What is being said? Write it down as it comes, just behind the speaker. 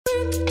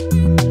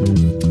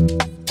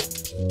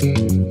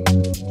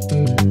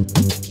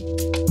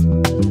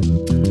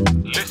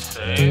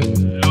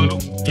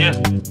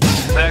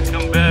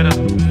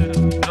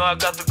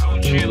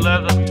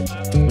leather.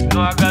 You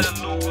know I got a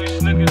Louis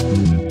Snickers.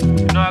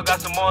 You know I got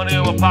some money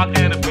in my pocket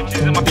and the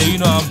bitches in my. Yeah, you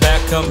know I'm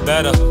back, I'm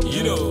better.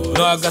 You know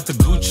I got the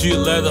Gucci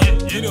leather.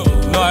 You know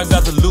I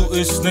got the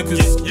Louis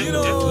Snickers. You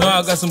know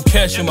I got some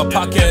cash in my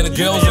pocket and the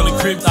girls in the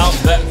crib. I'm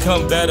back,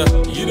 I'm better.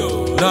 You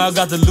know I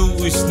got the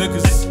Louis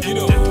Snickers. You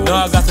know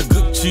I got the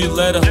Gucci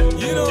leather.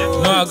 You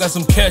know I got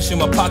some cash in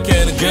my pocket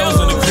and the girls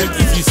in the crib.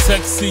 If you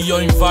sexy,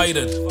 you're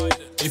invited.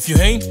 If you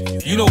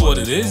ain't, you know what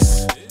it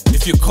is.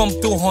 If you come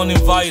through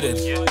uninvited,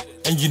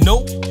 and you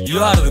know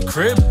you're out of the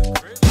crib.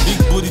 Big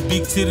booty,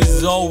 big titties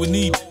is all we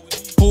need.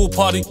 Pool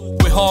party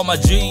with all my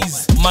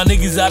G's. My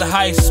niggas out of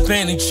high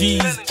spending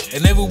cheese.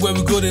 And everywhere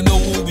we go, they know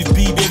who we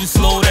be. Baby,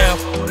 slow down,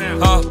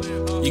 huh?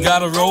 You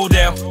gotta roll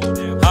down,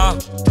 huh?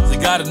 You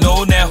gotta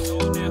know now,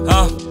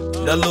 huh?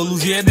 That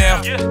LOLU's here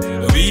now.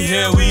 We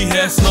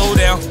here, slow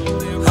down,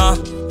 huh?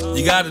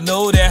 You gotta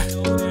know that,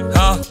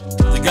 huh?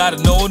 You gotta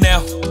know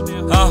now,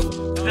 huh?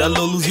 That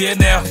LOLU's here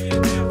now.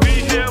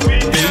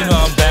 Yeah, you know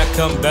I'm back,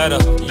 I'm better.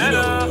 You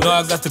know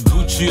I got the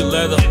Gucci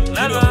leather. You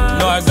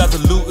know I got the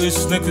Louis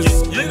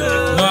Snickers. You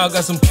know I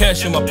got some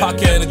cash in my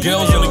pocket and the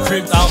girls in the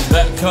crib. I'm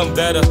back, I'm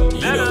better.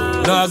 You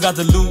know I got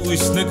the Louis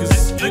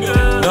Snickers. You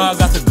know I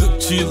got the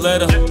Gucci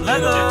leather. You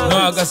know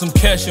I got some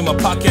cash in my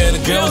pocket and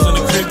the girls in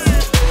the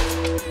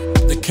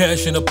crib. The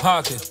cash in the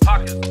pocket,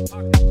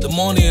 the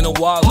money in the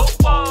wallet,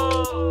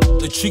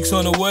 the cheeks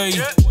on the way.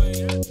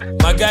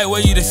 My guy,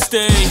 where you to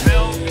stay?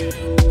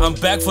 I'm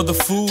back for the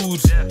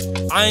food.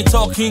 I ain't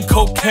talking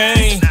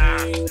cocaine.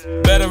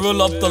 Better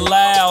roll up the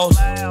loud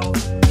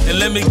and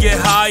let me get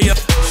higher.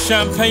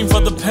 Champagne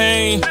for the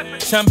pain,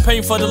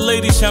 champagne for the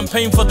ladies,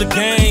 champagne for the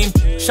game.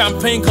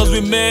 Champagne cause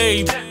we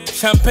made,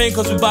 champagne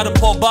cause we bout to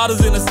pour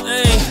bottles in the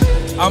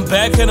same. I'm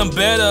back and I'm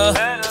better.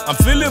 I'm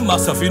feeling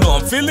myself, you know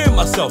I'm feeling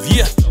myself,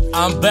 yeah.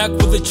 I'm back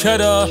with the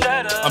cheddar.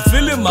 I'm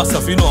feeling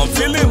myself, you know I'm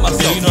feeling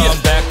myself. Yeah, you know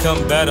I'm back,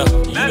 I'm better.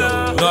 You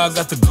know I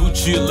got the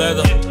Gucci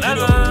leather.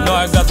 You know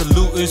I got the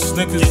Louis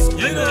Snickers.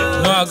 You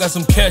know I got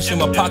some cash in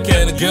my pocket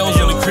and the girls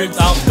in the crib.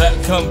 I'm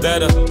back, I'm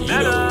better. You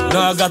know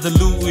I got the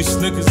Louis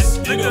Snickers.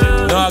 You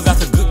know I got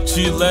the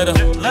Gucci leather.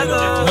 You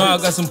know I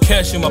got some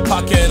cash in my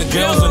pocket and the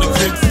girls in the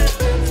crib.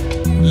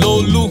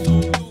 LOLU,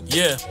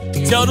 yeah.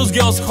 Tell those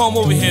girls come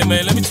over here,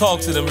 man. Let me talk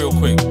to them real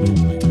quick.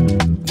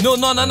 No,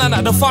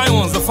 the fine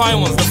ones, the fine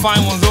ones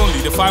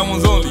only, the fine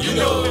ones only. You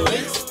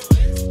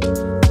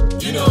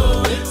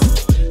know it.